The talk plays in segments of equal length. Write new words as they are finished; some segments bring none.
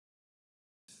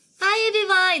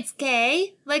everyone, it's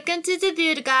Kay. Welcome to the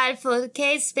build guide for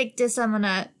K Spectre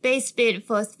Summoner base build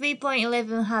for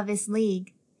 3.11 Harvest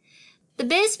League. The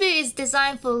base build is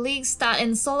designed for League start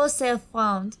and solo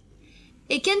self-found.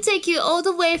 It can take you all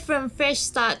the way from fresh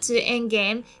start to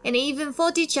endgame and even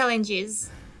 40 challenges.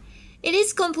 It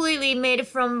is completely made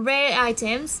from rare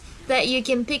items that you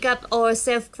can pick up or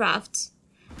self-craft.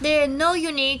 There are no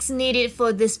uniques needed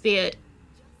for this build.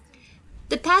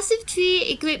 The passive tree,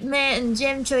 equipment, and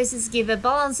gem choices give a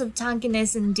balance of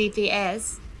tankiness and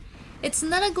DPS. It's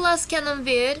not a glass cannon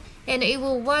build, and it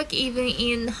will work even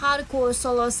in hardcore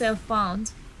solo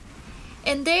self-found.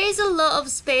 And there is a lot of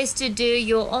space to do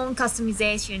your own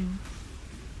customization.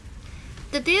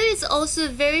 The build is also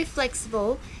very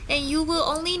flexible, and you will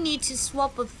only need to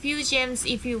swap a few gems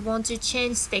if you want to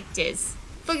change spectres.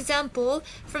 For example,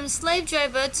 from Slave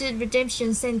Driver to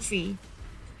Redemption Sentry.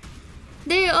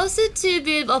 There are also two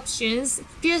build options,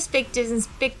 Pure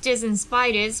Spectres and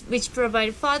Spiders, which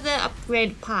provide further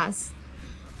upgrade paths.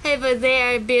 However, they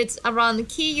are built around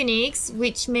key uniques,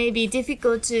 which may be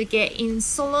difficult to get in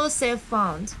solo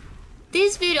self-found.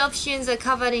 These build options are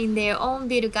covered in their own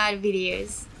build guide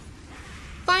videos.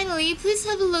 Finally, please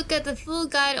have a look at the full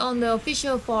guide on the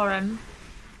official forum.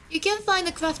 You can find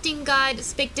the crafting guide,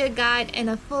 Spectre guide,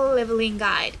 and a full leveling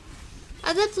guide.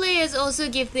 Other players also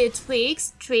give their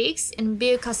tweaks, tricks, and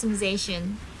build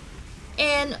customization.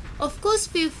 And of course,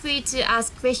 feel free to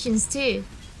ask questions too.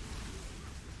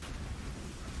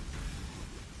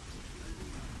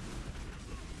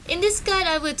 In this guide,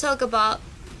 I will talk about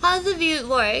how the build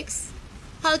works,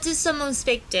 how to summon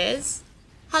spectres,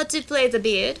 how to play the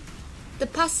build, the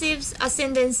passives,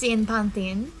 ascendancy and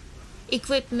pantheon,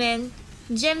 equipment,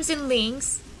 gems and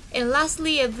links, and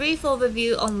lastly a brief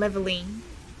overview on leveling.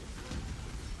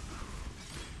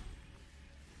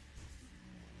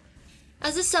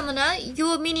 As a summoner,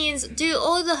 your minions do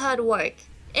all the hard work,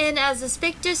 and as a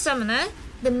Spectre summoner,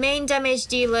 the main damage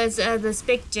dealers are the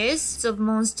spectres of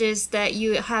monsters that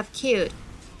you have killed.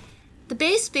 The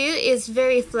base build is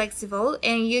very flexible,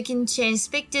 and you can change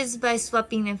spectres by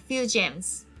swapping a few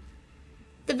gems.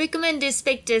 The recommended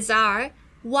spectres are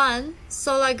 1.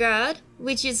 Solar Guard,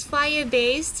 which is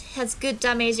fire-based, has good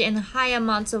damage and high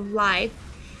amounts of life.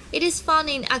 It is found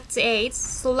in Act 8,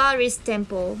 Solaris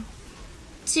Temple.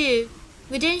 2.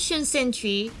 Redemption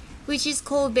Sentry, which is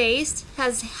coal-based,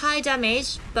 has high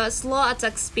damage but slow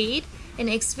attack speed and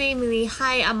extremely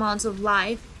high amounts of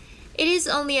life. It is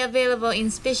only available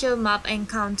in special map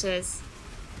encounters.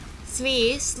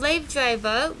 3. Slave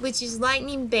Driver, which is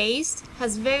lightning-based,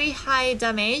 has very high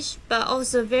damage but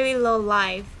also very low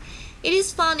life. It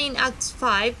is found in Act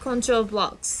 5 Control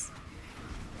Blocks.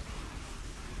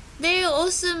 There are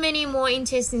also many more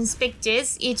interesting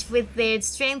spectres, each with their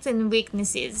strengths and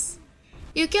weaknesses.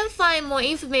 You can find more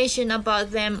information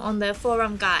about them on the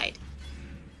forum guide.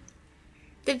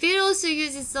 The build also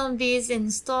uses zombies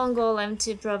and stone golem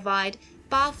to provide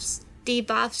buffs,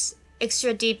 debuffs,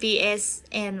 extra DPS,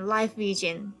 and life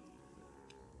regen.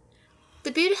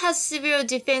 The build has several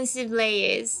defensive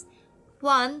layers.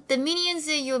 1. The minions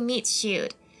are your meat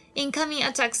shield. Incoming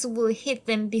attacks will hit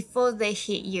them before they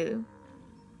hit you.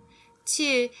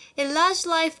 2. A large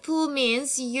life pool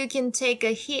means you can take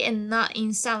a hit and not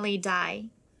instantly die.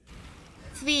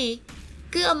 3.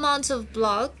 Good amount of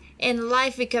block and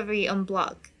life recovery on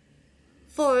block.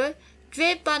 4.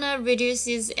 Dread Banner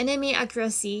reduces enemy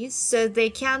accuracy so they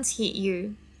can't hit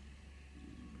you.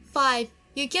 5.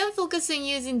 You can focus on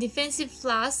using defensive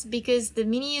flash because the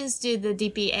minions do the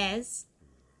DPS.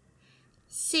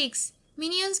 6.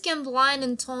 Minions can blind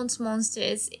and taunt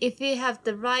monsters if you have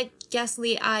the right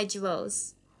ghastly eye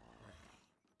jewels.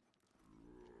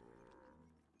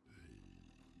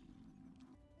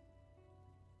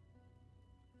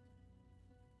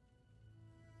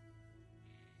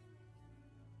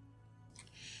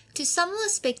 To summon a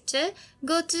spectre,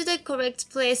 go to the correct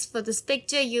place for the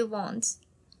spectre you want.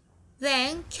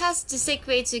 Then, cast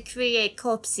Desecrate to create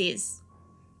corpses.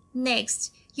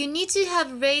 Next, you need to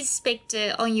have Raise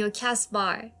Spectre on your cast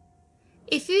bar.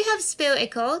 If you have Spell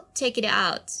Echo, take it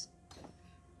out.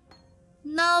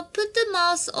 Now put the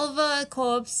mouse over a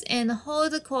corpse and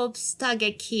hold the corpse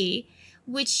target key,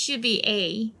 which should be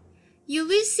A. You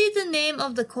will see the name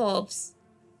of the corpse.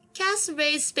 Cast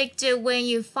Raise Spectre when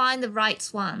you find the right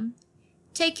one.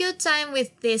 Take your time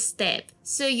with this step,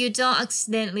 so you don't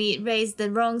accidentally raise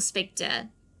the wrong spectre.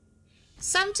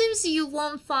 Sometimes you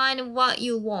won't find what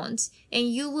you want, and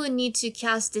you will need to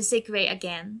cast Desecrate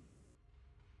again.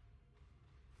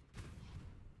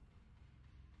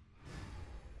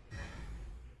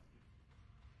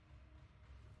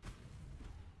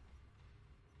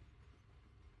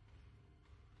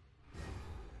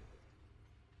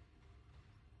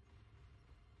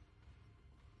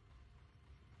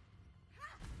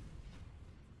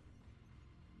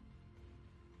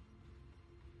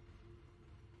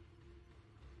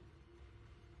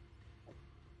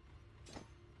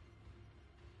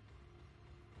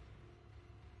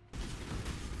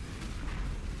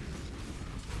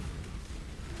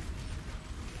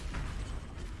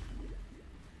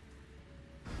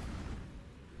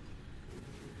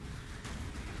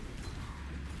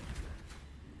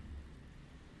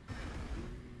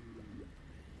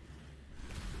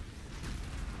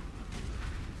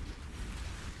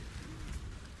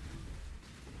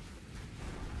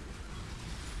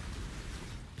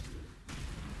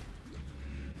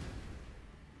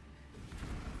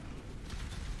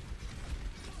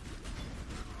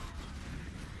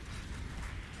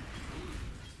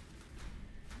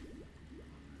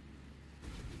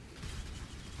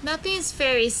 Mapping is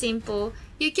very simple.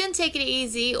 You can take it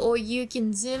easy or you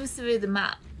can zoom through the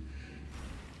map.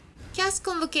 Cast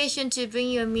Convocation to bring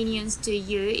your minions to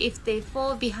you if they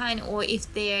fall behind or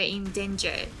if they are in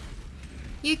danger.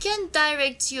 You can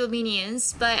direct your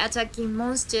minions by attacking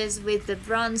monsters with the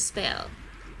bronze spell.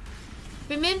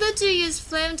 Remember to use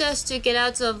Flame Dash to get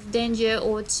out of danger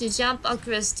or to jump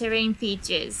across terrain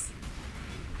features.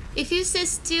 If you set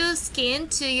Steel Skin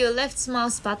to your left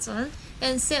mouse button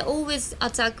and set Always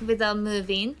Attack without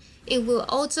moving, it will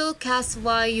auto cast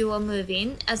while you are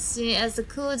moving as soon as the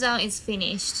cooldown is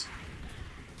finished.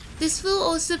 This will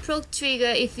also proc trigger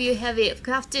if you have it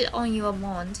crafted on your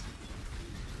wand.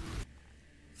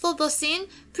 For bossing,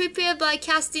 prepare by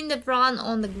casting the brand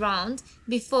on the ground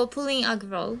before pulling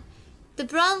aggro. The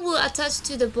brand will attach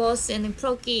to the boss and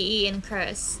proc EE and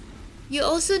curse. You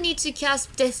also need to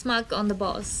cast Deathmark on the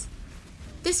boss.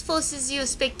 This forces your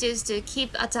spectres to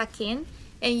keep attacking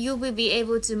and you will be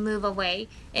able to move away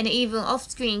and even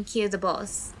off-screen kill the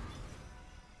boss.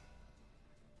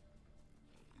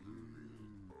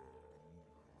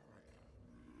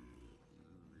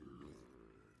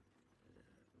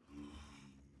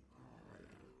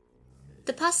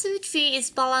 The passive tree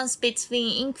is balanced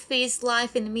between increased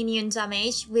life and minion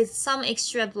damage with some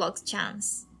extra block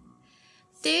chance.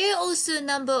 There are also a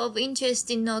number of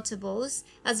interesting notables,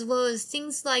 as well as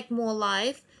things like more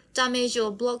life, damage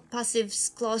or block passives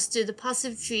close to the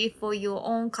passive tree for your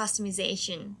own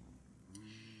customization.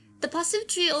 The passive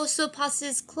tree also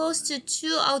passes close to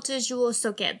 2 outer jewel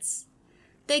sockets.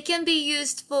 They can be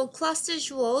used for cluster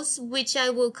jewels, which I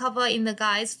will cover in the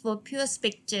guides for pure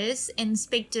spectres and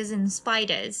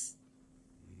spiders.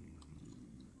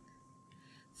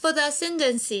 For the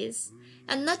ascendancies,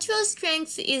 a natural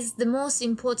strength is the most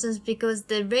important because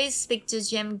the raised spectre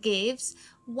gem gives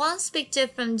 1 spectre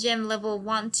from gem level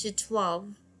 1 to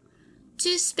 12,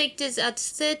 2 spectres at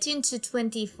 13 to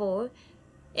 24,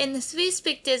 and 3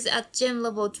 spectres at gem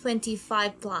level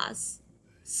 25 plus.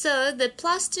 So the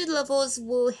plus 2 levels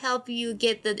will help you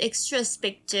get the extra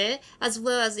spectre as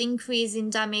well as increase in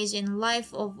damage and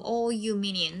life of all your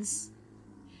minions.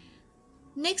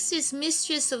 Next is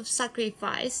Mistress of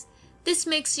Sacrifice. This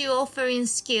makes your offering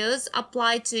skills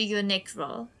apply to your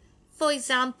necro. For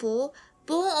example,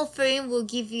 Bone Offering will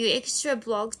give you extra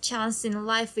block chance in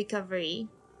life recovery.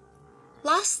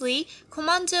 Lastly,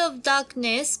 Commander of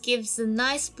Darkness gives a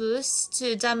nice boost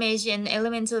to damage and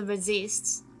elemental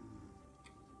resists.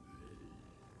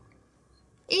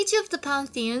 Each of the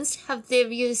pantheons have their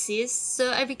uses,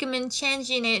 so I recommend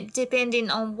changing it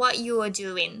depending on what you are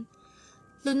doing.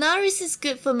 Lunaris is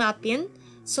good for mapping,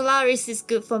 Solaris is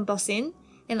good for bossing,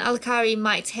 and Alkari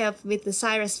might help with the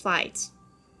Cyrus fight.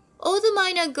 All the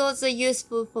minor gods are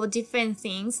useful for different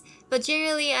things, but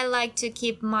generally I like to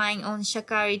keep mine on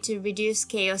Shakari to reduce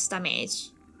chaos damage.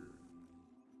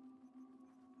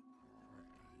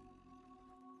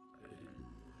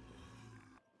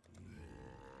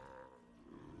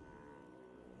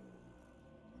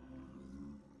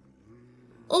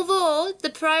 Overall, the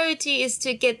priority is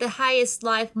to get the highest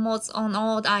life mods on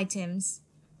all items.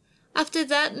 After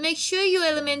that, make sure your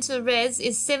elemental res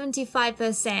is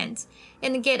 75%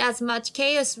 and get as much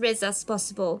chaos res as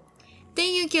possible.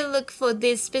 Then you can look for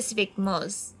these specific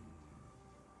mods.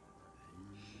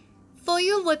 For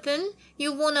your weapon,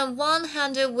 you want a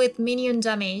one-hander with minion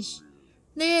damage.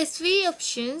 There are 3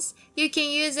 options. You can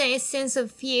use an Essence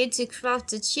of Fear to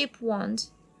craft a cheap wand.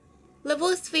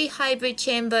 Level 3 hybrid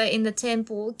chamber in the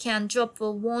temple can drop a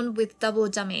wand with double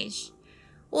damage.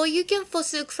 Or you can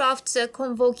fossil craft a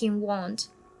convoking wand.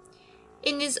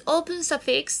 It needs open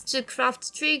suffix to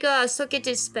craft trigger a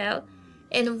socketed spell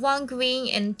and 1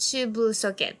 green and 2 blue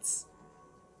sockets.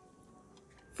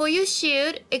 For your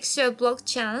shield, extra block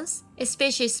chance,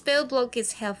 especially spell block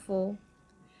is helpful.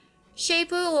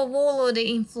 Shaper or Warlord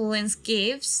influence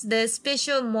gives the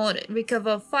special mod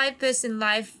recover 5%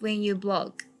 life when you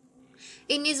block.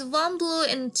 It needs 1 blue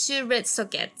and 2 red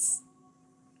sockets.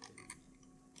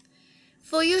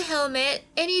 For your helmet,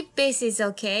 any base is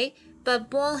okay, but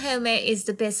Bone Helmet is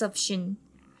the best option.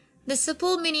 The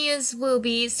support minions will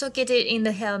be socketed in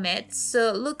the helmet,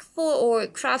 so look for or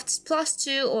craft plus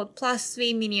 2 or plus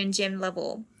 3 minion gem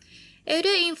level. Elder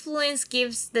Influence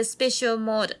gives the special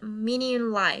mod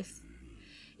Minion Life.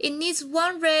 It needs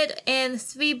 1 red and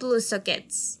 3 blue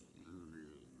sockets.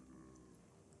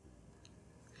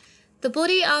 The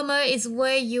body armor is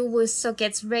where you will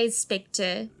socket Raised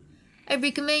Spectre. I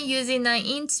recommend using an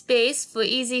int base for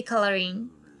easy coloring.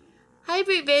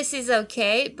 Hybrid base is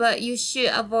okay, but you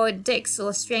should avoid dex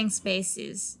or strength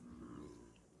bases.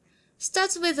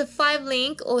 Start with a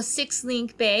 5-link or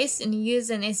 6-link base and use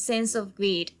an Essence of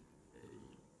Greed.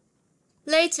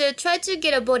 Later, try to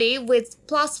get a body with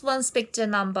 +1 Spectre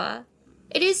number.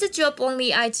 It is a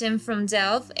drop-only item from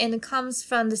Delve and comes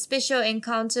from the special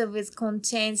encounter which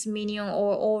contains minion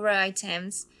or aura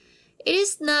items. It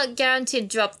is not guaranteed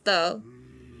drop though.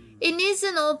 It needs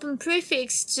an open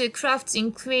prefix to craft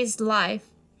increased life.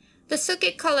 The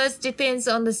socket colors depends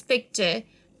on the Spectre.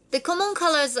 The common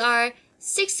colors are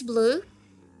 6 blue,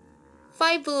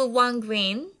 5 blue 1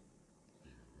 green,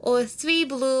 or 3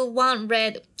 blue 1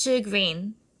 red 2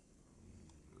 green.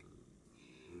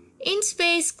 In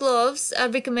space gloves are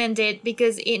recommended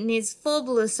because it needs 4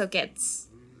 blue sockets.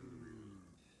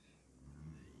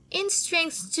 In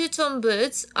strength 2-tone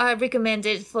boots are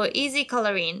recommended for easy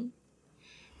coloring.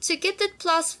 To get the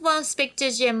 +1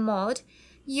 Spectre gem mod,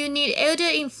 you need Elder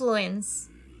Influence.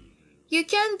 You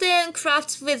can then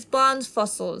craft with bond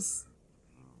fossils.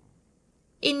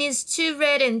 It needs 2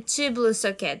 red and 2 blue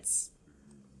sockets.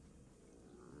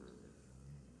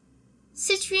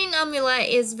 Citrine Amulet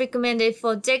is recommended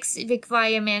for dex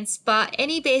requirements, but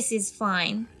any base is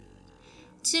fine.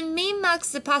 To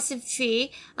min-max the passive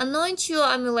tree, anoint your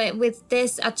amulet with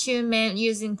Death Attunement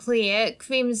using clear,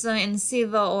 crimson, and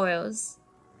silver oils.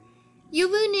 You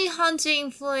will need Hunter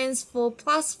Influence for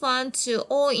 +1 to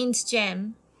all int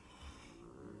gem.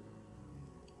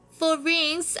 For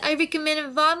rings, I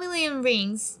recommend Vermilion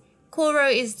rings.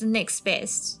 Coral is the next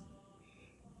best.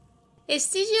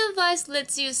 Stygian Vice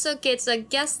lets you socket a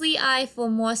ghastly eye for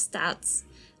more stats,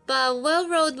 but a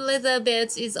well-rolled leather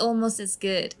belt is almost as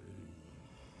good.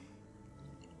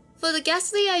 For the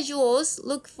ghastly eye jewels,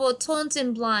 look for Taunt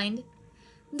and Blind.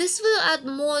 This will add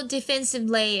more defensive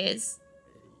layers.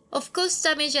 Of course,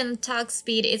 damage and attack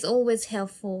speed is always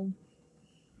helpful.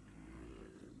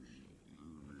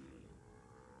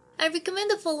 I recommend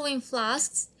the following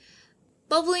flasks.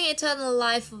 Bubbling Eternal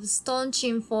Life of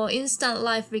Staunching for instant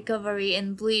life recovery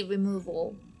and bleed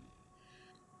removal.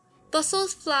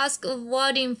 Basalt Flask of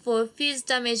Warding for fierce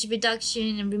damage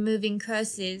reduction and removing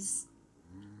curses.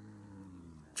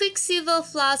 Quicksilver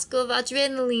Flask of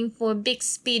Adrenaline for big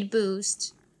speed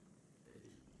boost.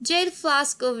 Jade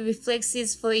Flask of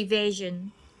Reflexes for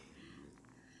evasion.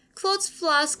 Quartz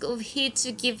Flask of Heat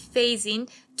to give phasing,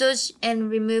 dodge and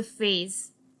remove freeze.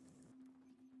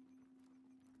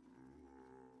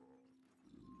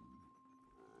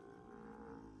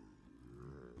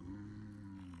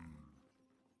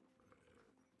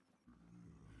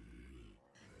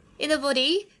 In the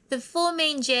body, the 4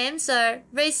 main gems are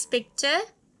Ray Spectre,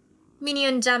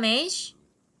 Minion Damage,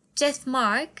 Death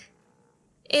Mark,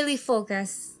 Ellie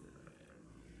Focus.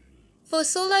 For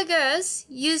Solar Girls,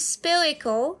 use Spell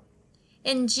Echo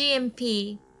and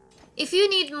GMP. If you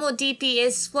need more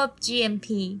DPS, swap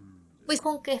GMP with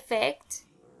Conk Effect.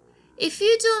 If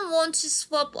you don't want to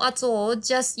swap at all,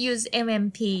 just use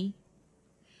MMP.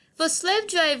 For Slave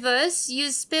Drivers,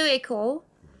 use Spell Echo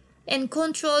and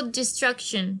Controlled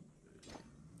Destruction.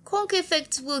 Conk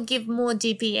Effect will give more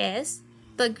DPS,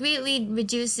 but greatly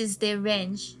reduces their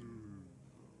range.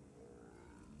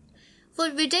 For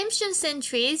Redemption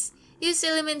Sentries, use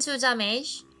Elemental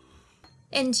Damage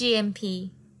and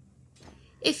GMP.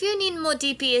 If you need more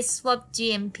DPS, swap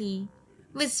GMP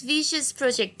with Vicious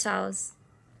Projectiles.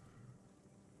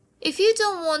 If you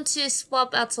don't want to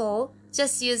swap at all,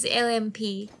 just use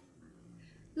LMP.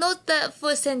 Note that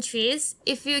for sentries,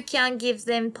 if you can give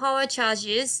them power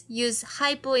charges, use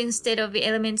Hypo instead of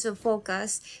Elemental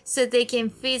Focus so they can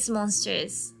freeze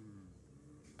monsters.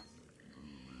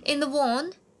 In the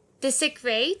wand,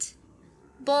 Desecrate,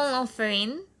 Bone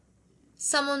Offering,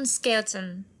 Summon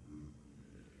Skeleton.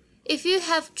 If you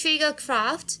have Trigger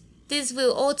Craft, this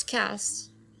will outcast.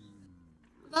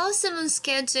 While Summon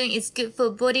Skeleton is good for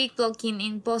body blocking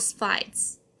in boss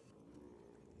fights.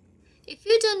 If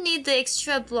you don't need the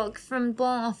extra block from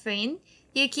Bone Offering,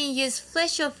 you can use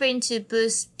Flesh Offering to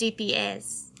boost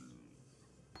DPS.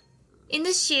 In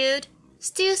the shield,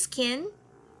 Steel Skin,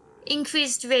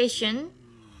 Increased Duration,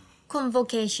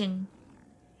 Convocation.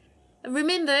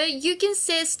 Remember, you can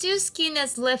set Steel Skin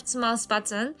as left mouse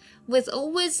button with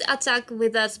always attack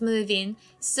without moving,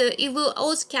 so it will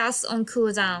outcast on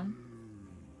cooldown.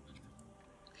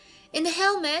 In the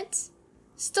helmet,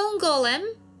 Stone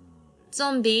Golem,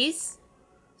 Zombies,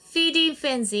 Feeding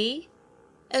Frenzy,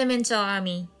 Elemental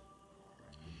Army.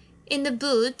 In the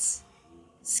boots,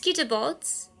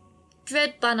 Skitterbots,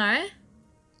 Dread Banner,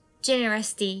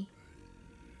 Generosity.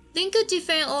 Link a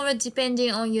different aura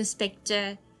depending on your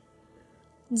Spectre.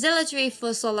 Zealotry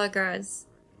for Solar Girls,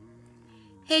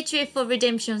 Hatred for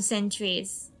Redemption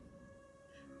Sentries,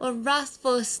 or Wrath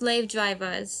for Slave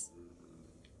Drivers.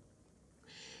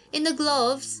 In the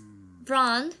gloves,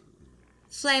 Brand,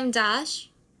 Flame Dash,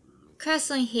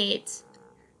 Crescent Hit,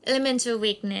 Elemental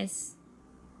weakness.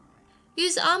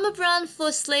 Use armor brown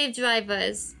for slave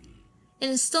drivers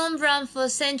and stone brown for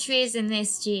sentries and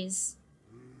SGs.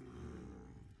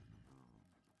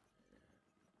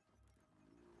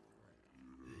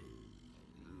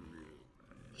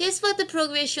 Here's what the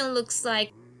progression looks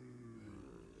like.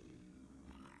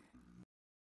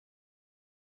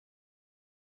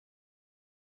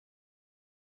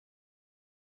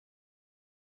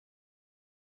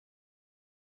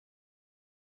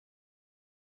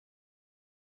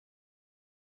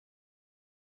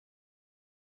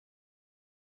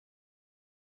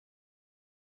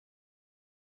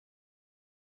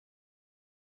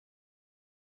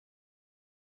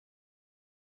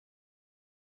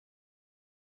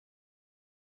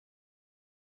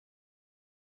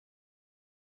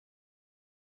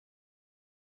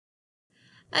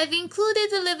 I've included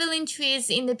the leveling trees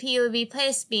in the PoE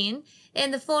placebin,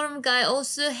 and the forum guide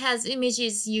also has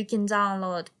images you can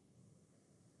download.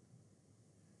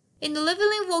 In the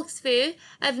leveling walkthrough,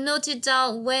 I've noted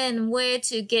down when and where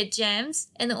to get gems,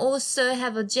 and also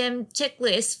have a gem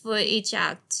checklist for each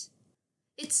act.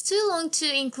 It's too long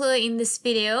to include in this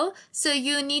video, so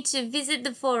you need to visit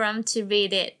the forum to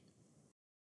read it.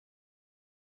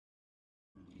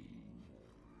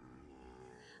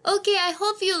 Okay, I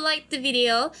hope you liked the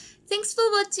video. Thanks for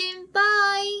watching.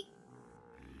 Bye!